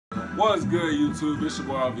What's good, YouTube? It's your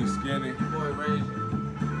boy LVSkinny. Boy Rajee.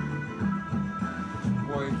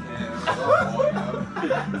 Boy Cam.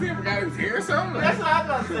 He forgot he was here or something? That's what I was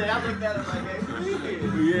about to say. I looked at him like, hey,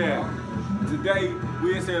 yeah. Today,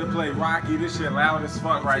 we is here to play Rocky. This shit loud as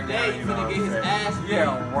fuck right now. Today, he's finna get his ass beat.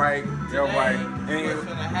 Yeah, right. Yeah, right. Today, what's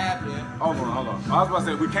finna happen? Hold on. I was about to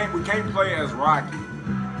say, we can't play as Rocky.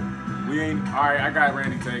 We ain't, alright, I got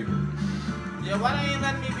Randy tape. Yeah, why they ain't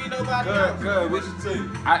letting me beat nobody else? Good. What's your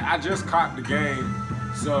team? I just caught the game,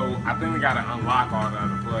 so I think we gotta unlock all the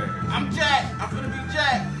other players. I'm Jack. I'm finna be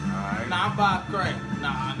Jack. Alright. Nah, I'm Bob Craig.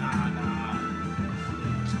 Nah.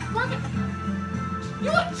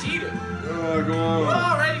 You a cheater. Go You on.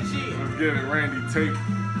 already cheating. Let's get it, Randy tape. I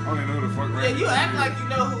don't even know who the fuck Randy Yeah, you act is. like you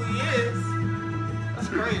know who he is. That's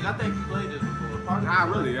crazy. I think you played this before. Nah,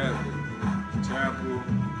 really, yeah. Chapel,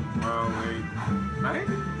 round 8.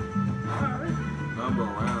 90? Alright. Number of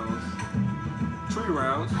rounds. 3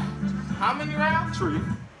 rounds. How many rounds? 3.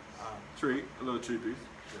 Tree. A little tree piece. If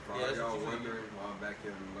Yeah, that's y'all what you wondering why I'm back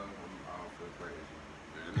here in love, I don't feel crazy.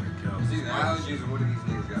 Man, nigga counts. See, the allergies of one of these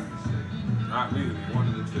niggas got me sick. Not me. One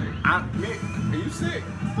of the two. Are you sick?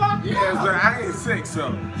 Fuck Yeah, no. I ain't sick,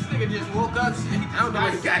 so. This nigga just woke up. He I don't know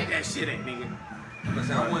where he sick. got that shit at, nigga.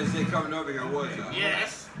 Listen, I wasn't sick coming over here, was I?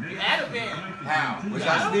 Yes, you had it been. How? Was I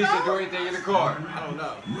I don't sneezing know. or do anything in the car? I don't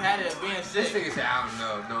know. You had it been This sick. nigga said, I don't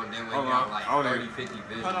know. No, then we Hold got on. like Hold on. 30, 50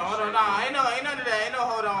 vision. Hold on. Nah, ain't none of that. Ain't no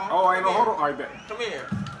hold on. Oh, ain't no Come hold on. Alright, bet. here. Come here.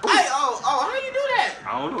 Hey, how you do that?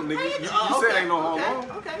 I don't know, nigga. How You oh, said okay, ain't no hold on.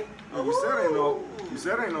 Okay. You said ain't no. You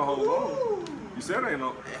said ain't no hold on. You said ain't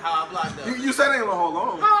no. Hey, how I blocked up? You said ain't no hold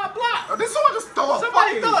on. How I blocked? Oh, this someone just throw a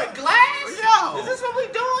Somebody fucking. throwing glass? Yo. Is this what we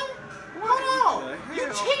doing? Hold on. the You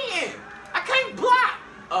hell? cheating. I can't block.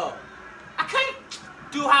 Oh. I can't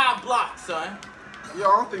do how I block, son. Yo,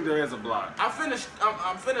 I don't think there is a block. I'm finna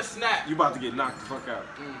snap. You about to get knocked the fuck out.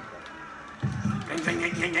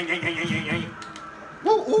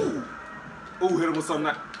 Woo, ooh. Ooh, hit him with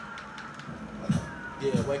something.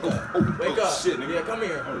 Yeah, wake up. Wake oh, up. shit, nigga. Yeah, come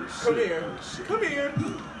here. Oh, Come shit. here. Oh, shit. Come here.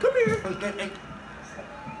 Come here.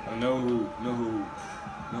 No.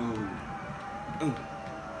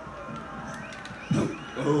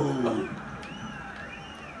 Oh.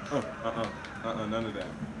 None of that.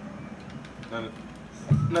 None of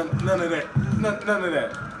that. None of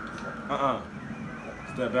that.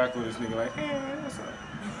 Step back with this nigga like, hey, what's up?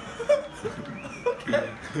 Okay.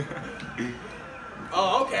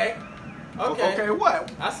 Oh, okay. Okay. Okay,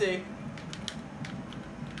 what? I see.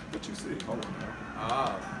 What you see? Hold on now.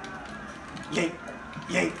 Oh. Yank.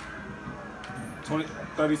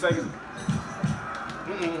 30 seconds.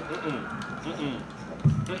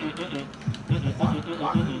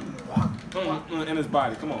 In his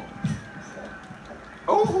body, come on.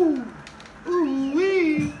 Ooh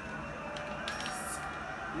wee.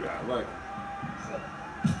 Yeah, like.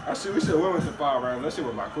 We should have went with the 5 rounds. That shit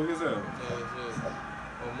went by quick as hell. Yeah,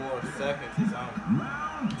 one more seconds is on.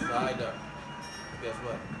 Side up. Guess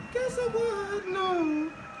what? Guess I would know.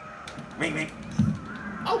 Me.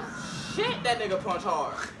 Oh shit! That nigga punch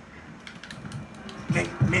hard.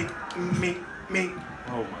 Me.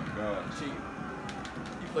 Oh my god. Cheat.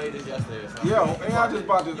 You played this yesterday or something. Yo, man, I just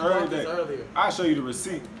bought this earlier. Earlier. I'll show you the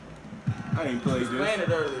receipt. I ain't played You playing this.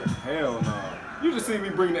 it earlier. Hell no. You just see me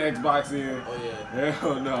bring the Xbox in. Oh yeah.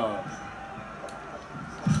 Hell no.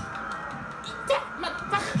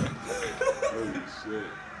 Holy shit.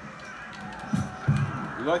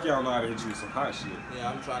 You lucky I don't know how to hit you with some hot shit. Yeah,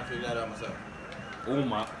 I'm trying to figure that out myself. Oh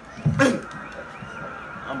my.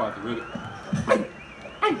 I'm about to really.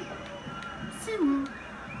 See you.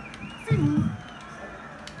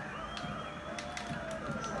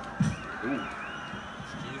 Ooh.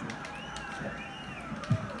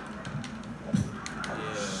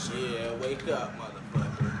 Yeah, wake up,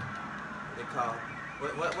 motherfucker. They call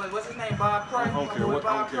what's his name? Bob Craig? I don't care what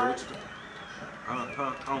Bob you do.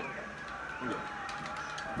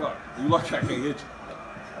 Fuck. You lucky I can't hit you. Yeah.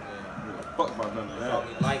 Fuck about none of Call that.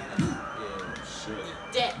 me lightning. Yeah. Shit.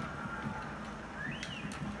 Dead.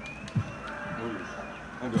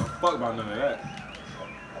 I don't give a fuck about none of that.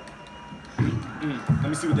 Let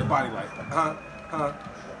me see what that body like.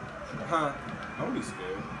 Don't be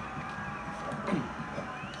scared.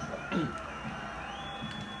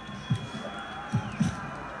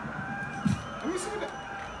 Let me see what that.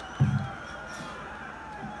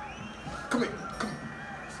 Come here.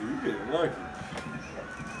 See, you getting lucky.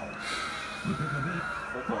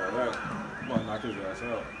 Fuck all that. I'm gonna knock his ass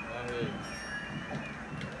out.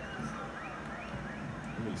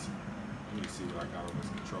 Let me see what I got on this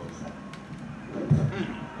controller.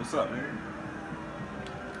 What's up, man?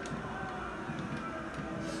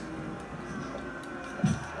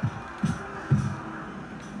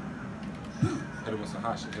 some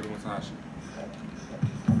hot shit. Hit him with some hot shit.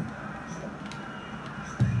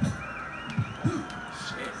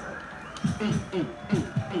 Shit.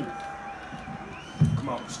 Come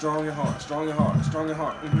on, strong and hard, strong and hard, strong and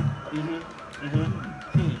hard.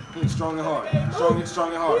 Strong and hard,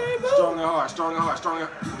 strong and hard, strong and hard, strong and hard, strong and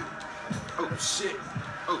hard. Oh shit,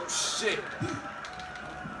 oh shit.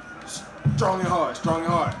 Strong and hard, strong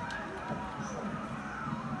and hard.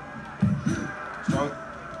 Strong.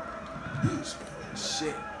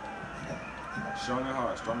 Shit. Strong and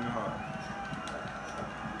hard, strong and hard.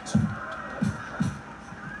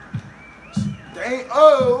 Dang,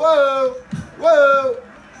 oh, whoa, whoa,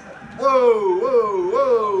 whoa, whoa,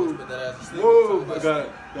 whoa. I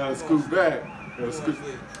gotta scoot back.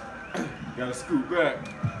 Gotta scoot back.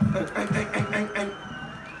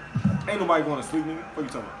 Ain't nobody going to sleep, nigga. What you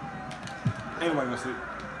talking about? Ain't nobody gonna sleep.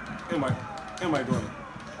 Ain't nobody doing it.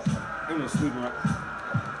 Ain't no sleeping right.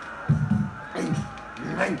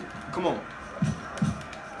 Come on.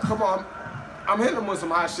 Come on. I'm hitting them with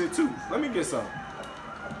some hot shit too. Let me get some.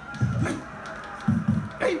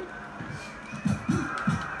 Hey.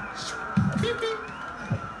 Beep, beep.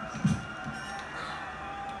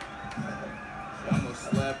 I almost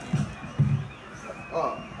slapped you.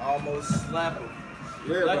 Oh, I almost slapped him.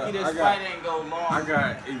 Yeah, lucky this fight ain't go long. I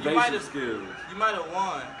got evasive skills. You might have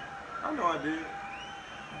won. I know I did.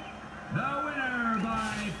 The winner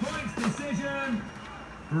by points decision,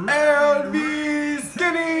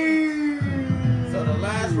 LVSkinny! So the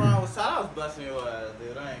last round was I was busting your ass,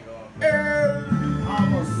 dude. I ain't going. I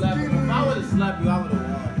almost LVSkinny! slapped you. If I would have slapped you, I would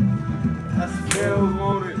have won. That's Kills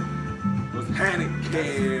wanted. Was panic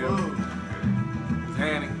kills. food.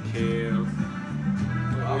 Panic kills.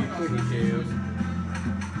 Oh, you clicking kills.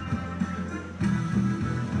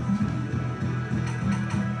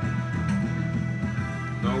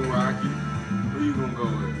 No Rocky. Who you gonna go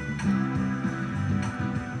with?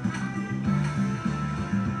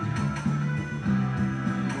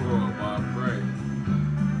 Oh, Bob Cray.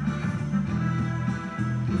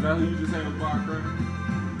 Is that who you just had with Bob Cray?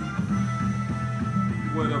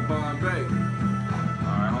 With a Bombay.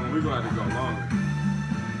 Alright, hold on, we're gonna have to go longer.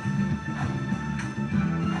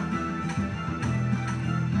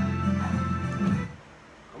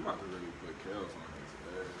 I'm about to really put Kels on his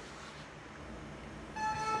ass.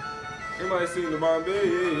 Anybody seen the Bombay?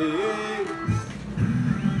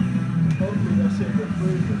 Hopefully that shit go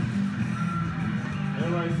freezing.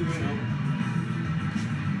 Everybody seen it?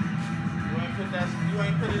 You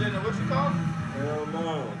ain't put it in the what you call? Hell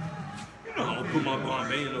no. You know I don't put my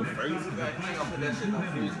Bombay in no freezer. You ain't gonna put that shit in the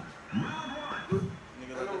freezer.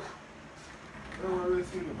 Nigga, look at Everybody really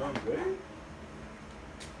seen the Bombay?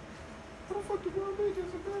 What the fuck the Bombay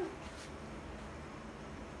just about?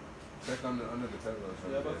 Check under the table or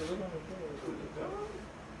something. Yeah, but look on the thing.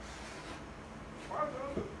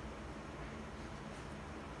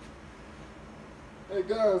 Hey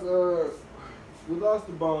guys, we lost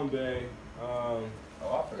the Bombay. Oh, I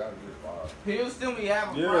forgot to get Bob. Houston, we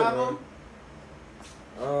have a Yeah, problem.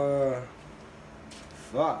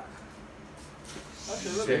 Fuck.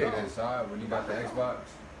 Shit inside when you got the Xbox.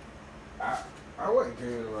 I wasn't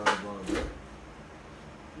carrying around the Bombay.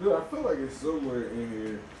 Dude, I feel like it's somewhere in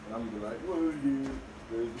here. And I'm gonna be like, what is it?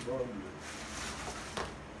 There's the Bombay.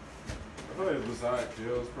 I feel like it's beside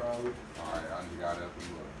Kills probably. Alright, I just got up and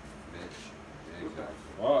looked. Bitch. Yeah, exactly.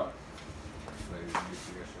 Fuck.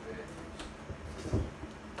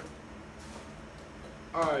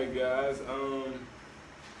 Alright guys,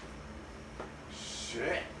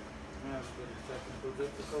 shit.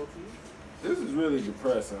 This is really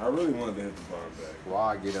depressing. I really wanted to hit the Bombay. Well,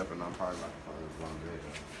 I get up and I'm probably about to find this one video.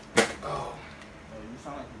 Oh. You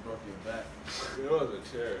sound like you broke your back. It was a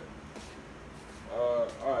chair.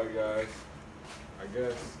 Alright guys. I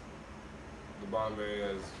guess the Bombay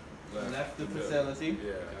has Left the facility.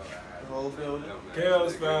 Yeah. The whole building.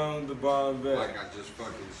 Chaos found the Bombay. Like I just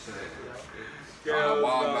fucking said. Chaos Well,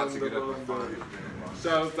 I'm about found to the get up and find Bombay. this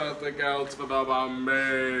man. Shout out to Chaos for the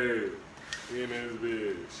Bombay. He and his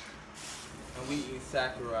bitch. And we eat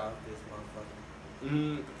Sakura out this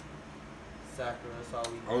motherfucker. Sakura, that's all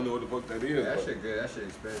we I don't know what the fuck that is. That but shit good. That shit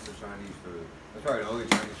expensive Chinese food. That's probably the only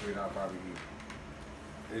Chinese food I'll probably eat.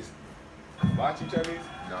 It's hibachi Chinese?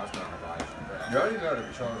 No, it's not hibachi. You already know the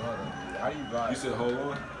control hold on. How do you buy You it? said hold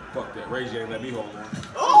on? Fuck that. Rajee ain't let me hold on.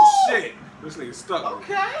 Oh! Shit! This nigga stuck.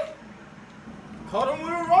 Okay. Caught him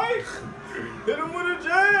with a right. Hit him with a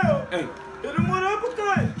jab. Hey, Hit him with an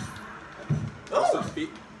uppercut. what's Oh. up, Pete?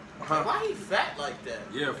 Huh? Why he fat like that?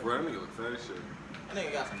 Yeah, for real, that nigga look fat as shit. That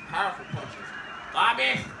nigga got some powerful punches.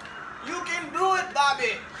 Bobby! You can do it,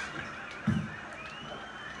 Bobby! I'm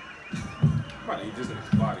about to eat this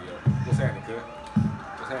nigga's body up. What's happening, cuz?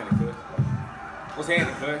 happening, cuz? What's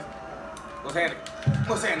happening, cuz? What's happening?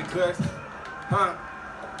 What's happening, cuz? Huh?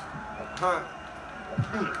 Huh?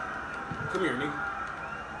 Come here, nigga.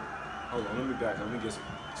 Hold on, let me back up. Let me get some.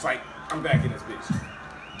 Psych, I'm back in this bitch.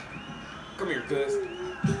 Come here, cuz.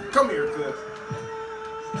 Come here, cuz.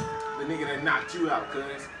 The nigga that knocked you out,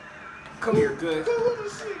 cuz. Come here, cuz.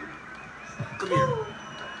 Come here.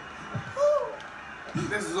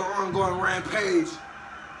 This is an ongoing rampage.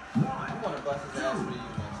 I'm gonna bust his ass for you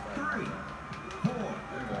next time. 3, 4,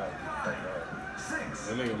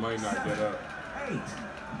 That nigga might not get up. 8,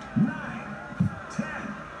 9, 10.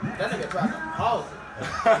 That nigga tried to pause it.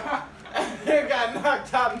 He got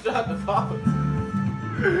knocked out and tried to pause it.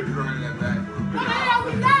 Running that back, bro. Hell,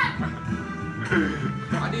 we not!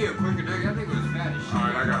 I need a quicker nigga. I think it was fat as shit.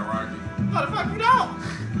 Alright, I got Rocky. Motherfucker, you don't.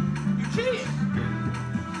 You cheated.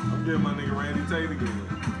 I'm getting my nigga Randy Tate again.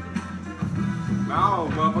 No,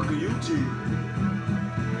 motherfucker, you cheat.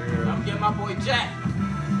 Yeah. I'm getting my boy Jack.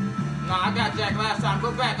 No, I got Jack last time.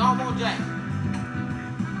 Go back. I don't want Jack.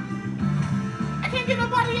 I can't get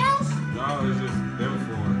nobody else. No, it's just them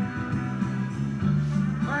four.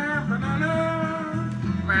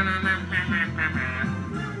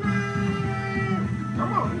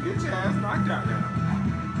 Come on, get your ass knocked out now.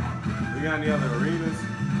 We got any other arenas?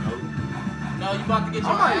 Nope. No, you about to get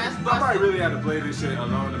your ass I busted. might really have to play this shit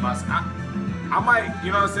alone to myself. I might,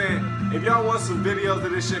 you know what I'm saying? If y'all want some videos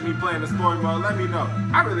of this shit, me playing the story mode, let me know.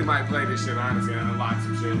 I really might play this shit, honestly, and unlock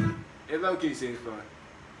some shit. It low-key seems fun.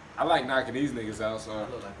 I like knocking these niggas out, so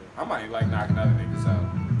I might like knocking other niggas out.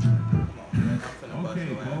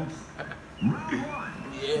 Okay, folks. Round 1.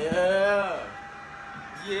 Yeah.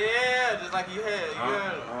 Yeah, just like you had. You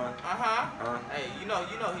heard him. Uh-huh. Hey, you know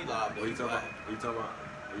he lobbed What it. you talking about? What you talking about?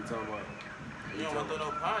 What you talking about? You don't want to throw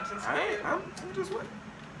no punch. I'm I scared. ain't, I'm just waiting.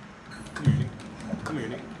 Come here, nigga. Come here,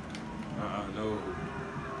 nigga. No.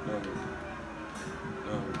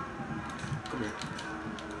 Come here.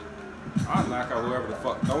 I'll knock out whoever the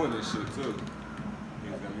fuck throwing this shit, too.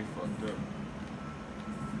 Niggas got me fucked up.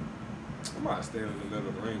 I might stand in the middle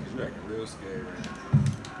of the ring, because you're acting real scary right now.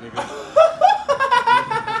 Nigga.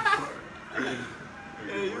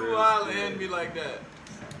 Hey, you wild and hit me like that.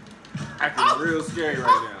 Acting real scary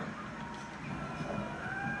right now.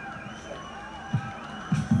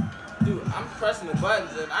 Dude, I'm pressing the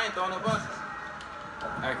buttons and I ain't throwing no punches.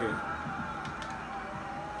 Acting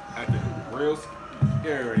real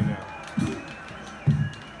scary right now.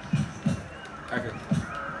 Acting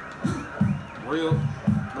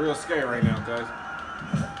real scary right now, cuz.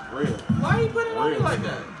 Real. Why are you putting it on me like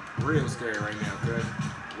that? Real scary right now, cuz.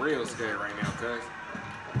 Real scary right now, cuz.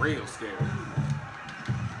 Real scary.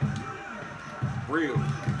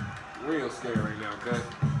 Real scary right now, cuz.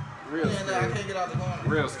 Real Yeah, I scary. can't get out the corner.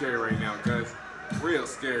 Real scary right now, cuz. Real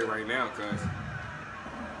scary right now, cuz.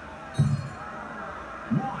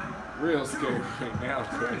 1, Real scary right now,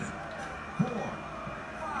 cuz. 4,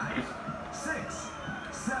 5, 6,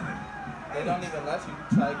 7, They don't even let you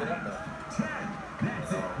try to get up there. 10.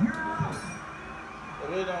 That's it. You're out. They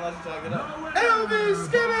really don't let you try to get up.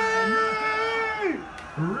 LVSkinny!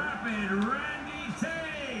 Rapid Randy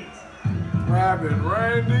Tate. Rapid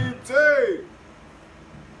Randy Tate!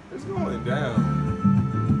 It's going down.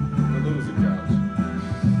 The loser couch.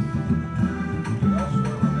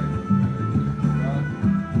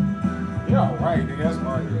 Yeah, alright, nigga. That's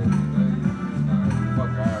my girl.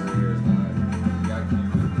 Fuck out of here.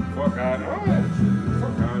 Fuck out of here.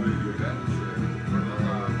 Fuck out of here.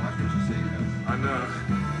 I know.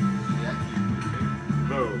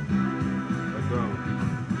 No. That's dumb.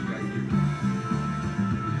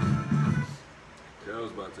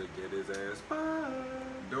 Joe's about to get his ass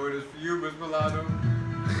fired. Doing this for you, Miss Milano.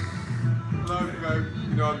 Love you, baby.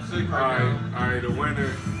 You know I'm sick right now. Alright, the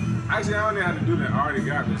winner. Actually, I don't even have to do that. I already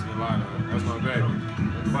got Miss Milano. That's my baby.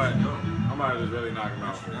 But I might just really knock him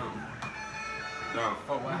out. No.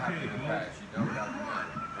 Oh, what happened in the past? You don't got the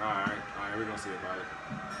money. Alright, we're gonna see about it.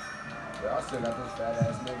 But I still got those fat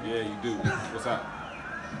ass niggas. Yeah, you do. What's up?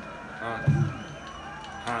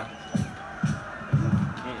 Huh?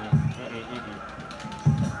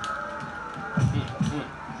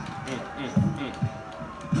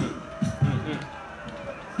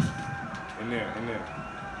 In there.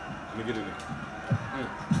 Let me get in there.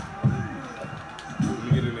 Let me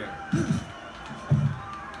get in there.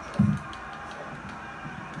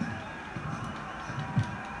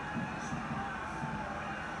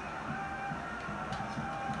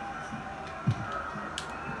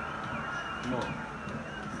 Come on.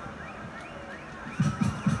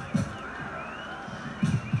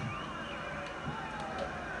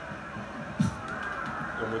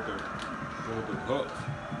 Go with the hooks.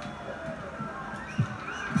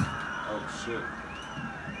 Oh shit.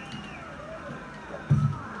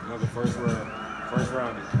 Another first round. First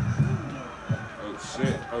rounder. Oh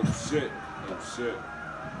shit. Oh shit. Oh shit.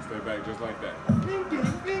 Stay back just like that. Ding, ding,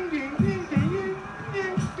 ding, ding, ding, ding,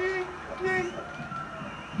 ding, ding, ding.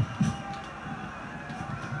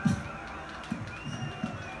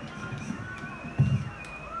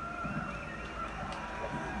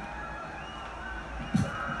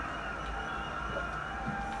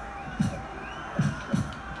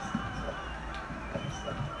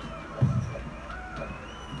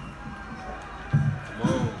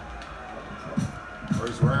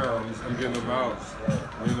 First round, I'm getting them out.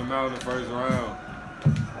 I'm getting them out in the first round.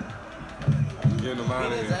 I'm getting them out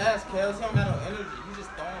of Beat his here. ass, Kels. He don't got no energy. He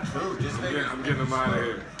just throwing food. I'm getting them out of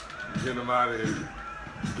here. I'm getting them out of here.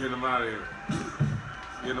 Getting them out of here.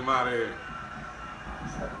 Getting them out of here.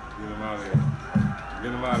 Get them out of here.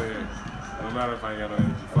 Get them out of here. No matter if I ain't got no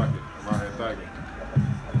energy. Fuck it. I'm out here thugging.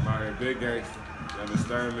 I'm out here big gangster. You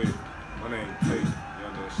understand me? My name Tate. You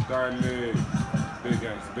understand me? Big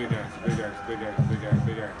gangster, big gangster, big gangster, big gangster, big gangster,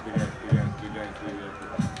 big gangster, big gangster, big gangster, big gangster, big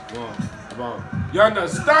gangster. Come on, come on. You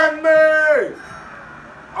understand me?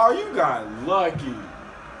 Oh, you got lucky.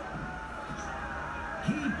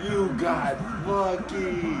 You got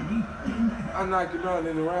lucky. I knocked him out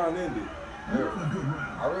in the round ended.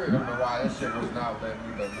 I really don't know why this shit was not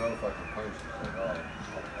letting me go no fucking punches at all.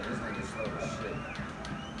 Like, this nigga slow as shit.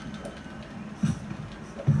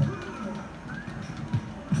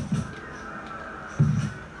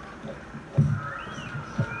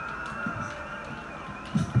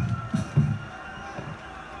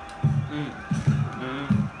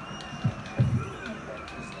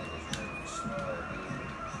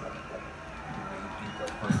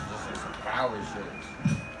 Power shit.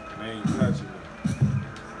 They ain't touching it.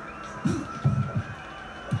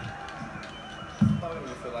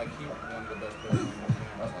 I feel like he one of the best players in the game.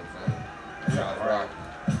 That's what I'm saying. Yeah, right.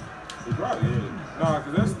 He probably is. Nah,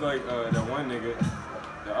 cause that's like that one nigga,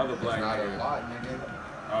 the other black It's not a nigga. lot,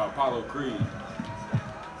 nigga. Apollo Creed.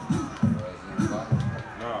 Was he a lot?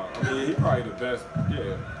 No, I mean he probably the best. Yeah.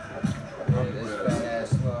 Yeah, I'm the this best. fat ass,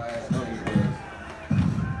 slow ass I'm the nigga. best.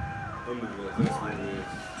 I'm the best. That's what it is.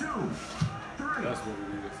 2, 3, That's what it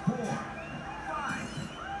is. 4, 5,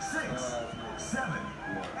 6, 7,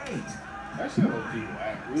 8. That shit on people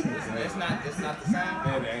act. We just It's ain't. not the same.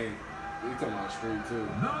 Man, they ain't. We talking about street too.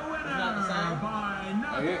 The winner not the same. by Like,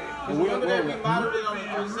 knockout. Remember that we modeled it on the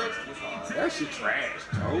 360? that shit trash.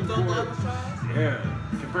 You thought that was trash? Yeah,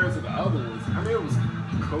 compared to the other ones. I mean, it was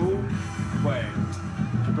cool, but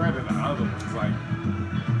compared to the other ones, like,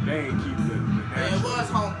 they ain't keep the Yeah, it natural. was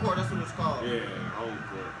home court. That's what it's called. Yeah, home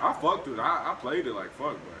court. I fucked with it. I played it like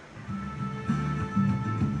fuck, but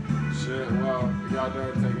shit, well, y'all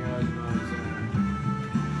done taking us, you know what I'm saying?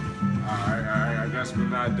 Alright, I guess we're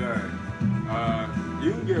not done.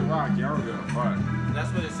 You can get rocky, I don't give a fuck.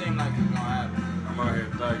 That's what it seemed like was gonna happen. I'm out here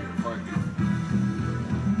thugging, fuck it.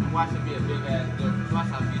 I'm watching be a big ass difference. Watch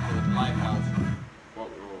how he beat the Lighthouse. Fuck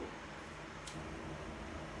roll.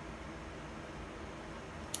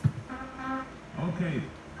 Okay,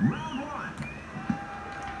 round 1.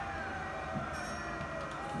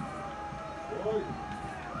 Boy.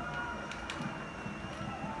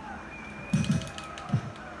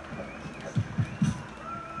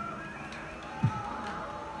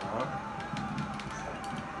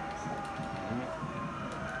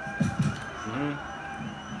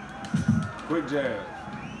 Quick jab.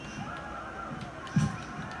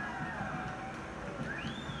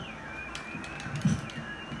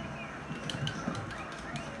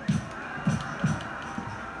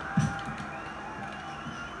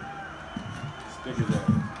 Stick his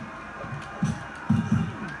ass.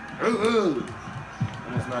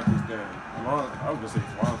 Almost knocked his down. I was gonna say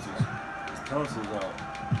tonsils. His tonsils out.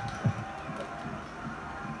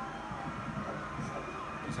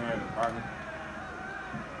 His hand, partner.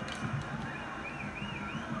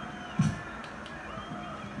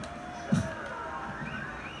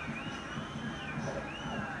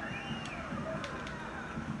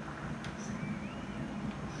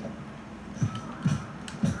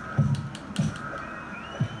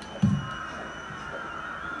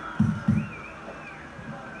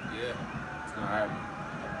 It's not happening.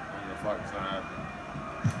 I don't give a fuck, it's not happening.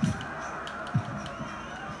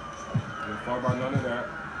 Don't fuck about none of that.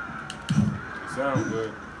 It sound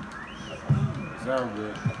good. It sound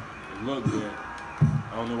good. It look good.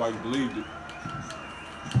 I don't know why you believed it.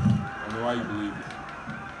 I don't know why you believed it.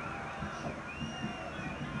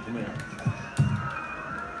 Come here.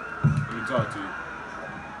 Let me talk to you.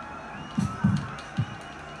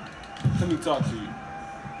 Let me talk to you.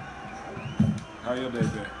 How your day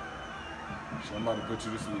been? So I'm about to put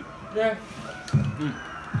you to sleep. Yeah.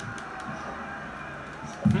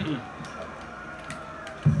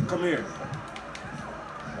 Come here.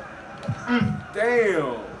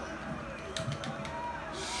 Damn.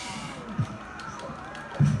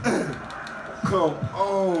 Come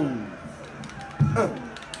on.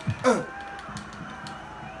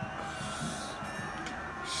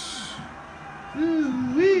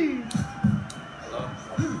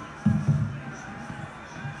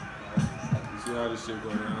 See how this shit go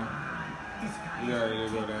down? You how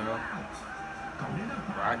it go down?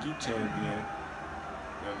 Rocky champion.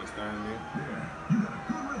 You understand me?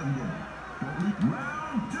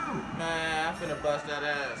 Man, I'm finna bust that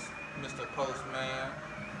ass, Mr. Postman.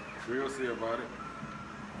 We'll see about it.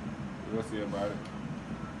 We'll see about it.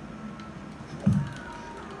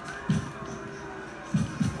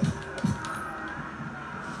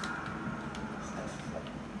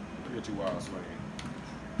 Look at you wild swinging.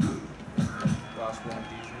 Wild swinging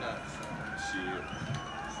these nuts. Shit.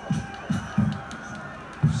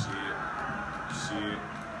 Shit. Shit.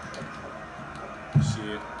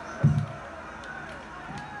 Shit.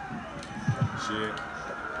 Shit.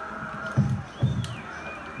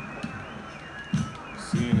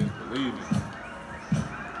 Seeing is believing.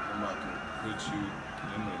 I'm about to put you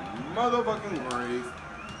in the motherfucking grave.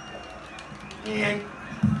 And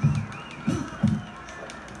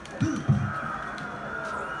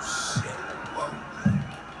oh shit.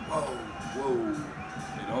 Whoa.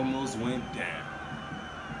 It almost went down.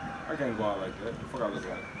 I can't go out like that. The fuck I look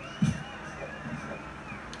like?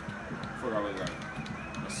 The fuck I look like?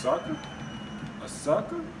 A sucker? A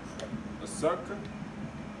sucker? A sucker?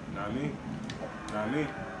 Not me. Not me.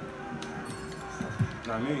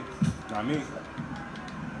 Not me. Not me.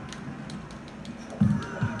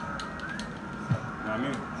 Not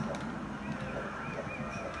me.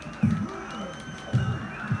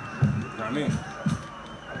 Not me.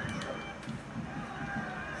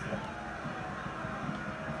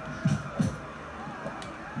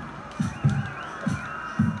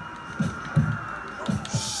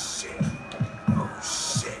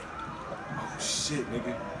 Shit,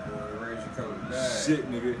 nigga. Shit,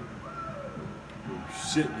 nigga.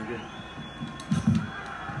 Shit, nigga.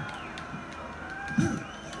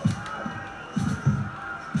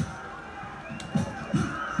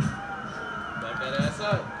 Back that ass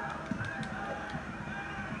up.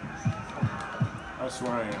 I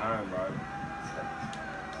swear I ain't high, bro.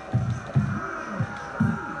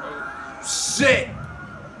 Oh, shit!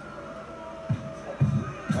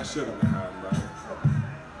 I should have been high, bro.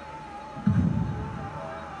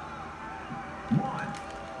 1,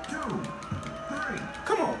 2, 3.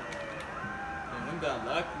 Come on. Man, we got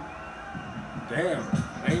lucky. Damn.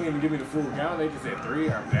 They ain't even give me the full count. They just said 3.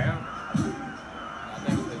 I'm down. I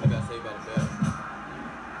think it's because we got saved by the bell.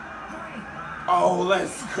 Oh,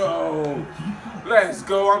 let's go. Let's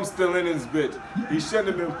go. I'm still in this bitch. He shouldn't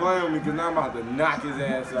have been playing with me because now I'm about to knock his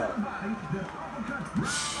ass out.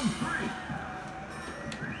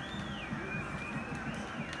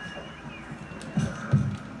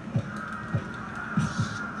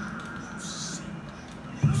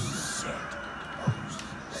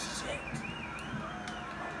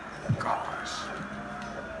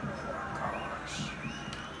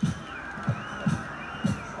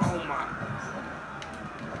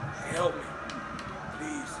 Help me,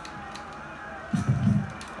 please.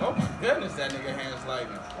 Oh my goodness, that nigga hands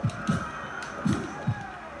lightning.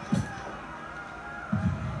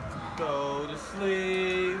 Go to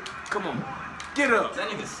sleep. Come on, get up. That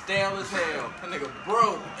nigga stale as hell. That nigga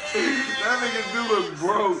broke. That nigga do look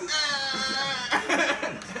broke.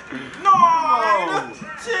 9,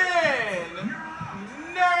 10.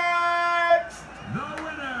 Next,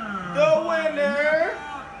 the winner,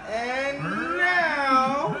 and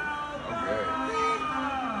now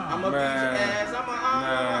I'm a beat your ass.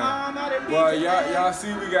 I'm out of beat Well, your ass. y'all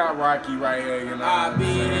see we got Rocky right here, you know. I beat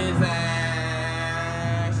his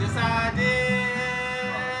ass. Yes, I did.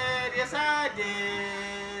 Yes, I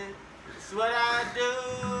did. It's what I do.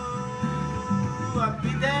 I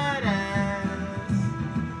beat that ass.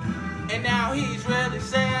 And now he's really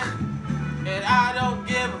sad. And I don't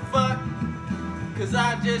give a fuck. Cause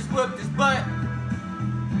I just whipped his butt.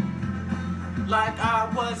 Like I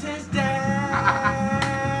was his dad.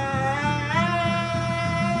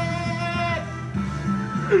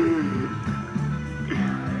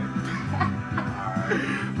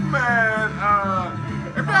 Man,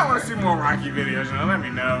 if y'all want to see more Rocky videos, you know, let me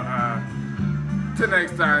know. Till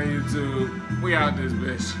next time, YouTube, we out this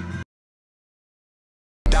bitch.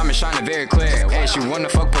 Diamond shining very clear. Hey, she wanna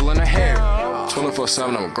fuck pulling her hair.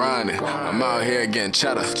 24/7 I'm grinding. I'm out here getting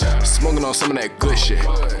cheddar, smoking on some of that good shit.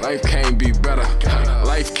 Life can't be better,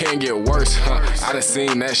 life can't get worse. I done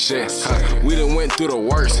seen that shit. We done went through the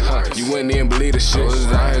worst. You wouldn't even believe the shit. Was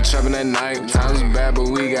out here trapping at night. Times was bad, but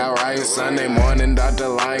we got right. Sunday morning, Dr.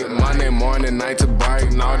 Light. Monday morning, night to bright.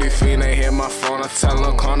 And all these fiends ain't hit my phone. I tell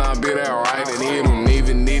him, "Corner, I'll be there right." And he don't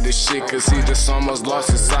even need the shit, cause he just almost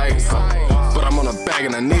lost his sight. But I'm on a bag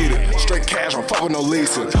and I need it. Straight cash, I'm fucking no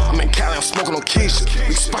leasing. I'm in Cali, I'm smoking on Keisha.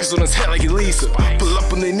 Big spice on his head like he Lisa. Pull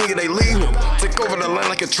up on they nigga, they leaving. Take over the land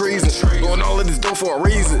like a treason. Going all of this dough for a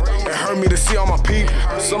reason. It hurt me to see all my people.